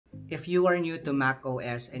If you are new to Mac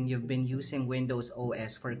OS and you've been using Windows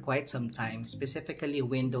OS for quite some time, specifically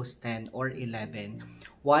Windows 10 or 11,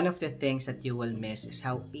 one of the things that you will miss is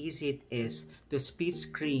how easy it is to split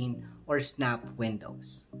screen or snap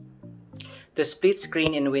windows. To split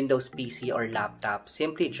screen in Windows PC or laptop,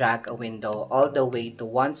 simply drag a window all the way to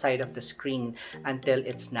one side of the screen until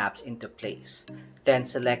it snaps into place. Then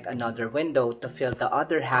select another window to fill the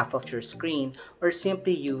other half of your screen, or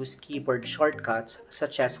simply use keyboard shortcuts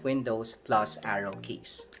such as Windows plus arrow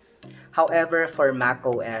keys. However, for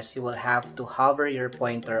macOS, you will have to hover your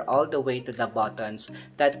pointer all the way to the buttons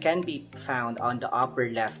that can be found on the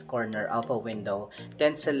upper left corner of a window,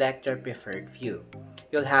 then select your preferred view.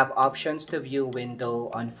 You'll have options to view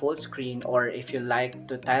window on full screen, or if you like,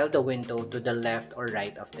 to tile the window to the left or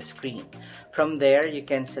right of the screen. From there, you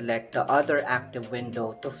can select the other active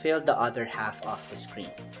window to fill the other half of the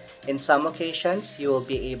screen. In some occasions, you will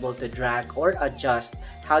be able to drag or adjust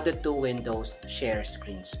how the two windows share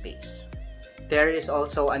screen space. There is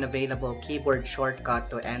also an available keyboard shortcut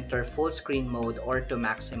to enter full screen mode or to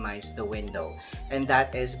maximize the window, and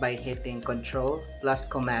that is by hitting Ctrl plus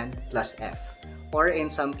Command plus F. Or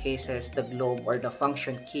in some cases, the globe or the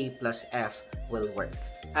function key plus F will work.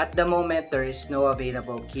 At the moment, there is no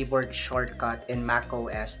available keyboard shortcut in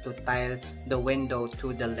macOS to tile the window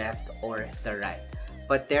to the left or the right.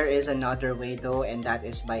 But there is another way though, and that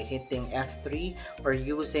is by hitting F3 or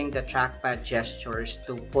using the trackpad gestures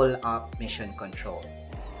to pull up mission control.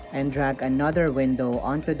 And drag another window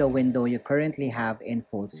onto the window you currently have in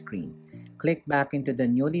full screen. Click back into the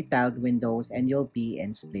newly tiled windows and you'll be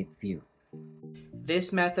in split view.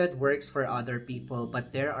 This method works for other people,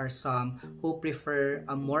 but there are some who prefer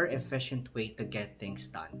a more efficient way to get things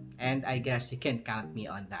done. And I guess you can count me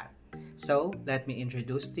on that. So let me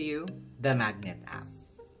introduce to you the Magnet app.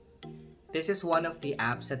 This is one of the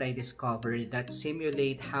apps that I discovered that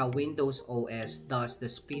simulate how Windows OS does the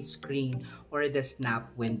split screen or the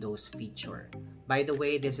snap windows feature. By the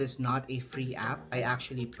way, this is not a free app. I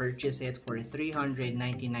actually purchased it for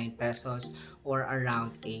 399 pesos or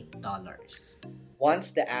around $8.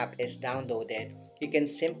 Once the app is downloaded, you can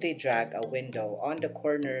simply drag a window on the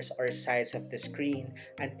corners or sides of the screen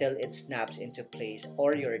until it snaps into place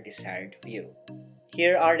or your desired view.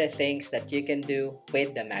 Here are the things that you can do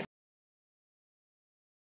with the Magnet.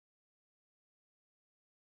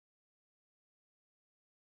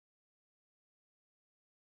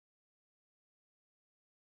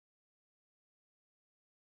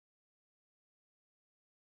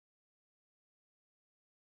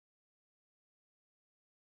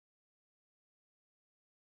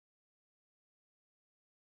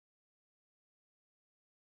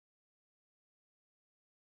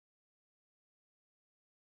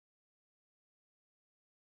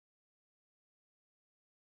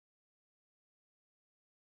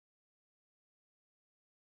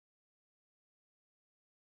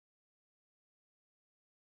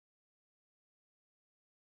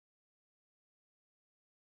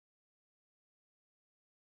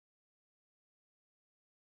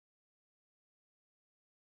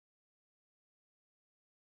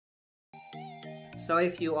 So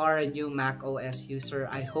if you are a new Mac OS user,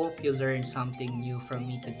 I hope you learned something new from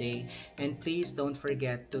me today. And please don't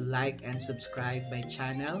forget to like and subscribe my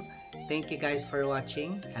channel. Thank you guys for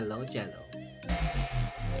watching. Hello Jello.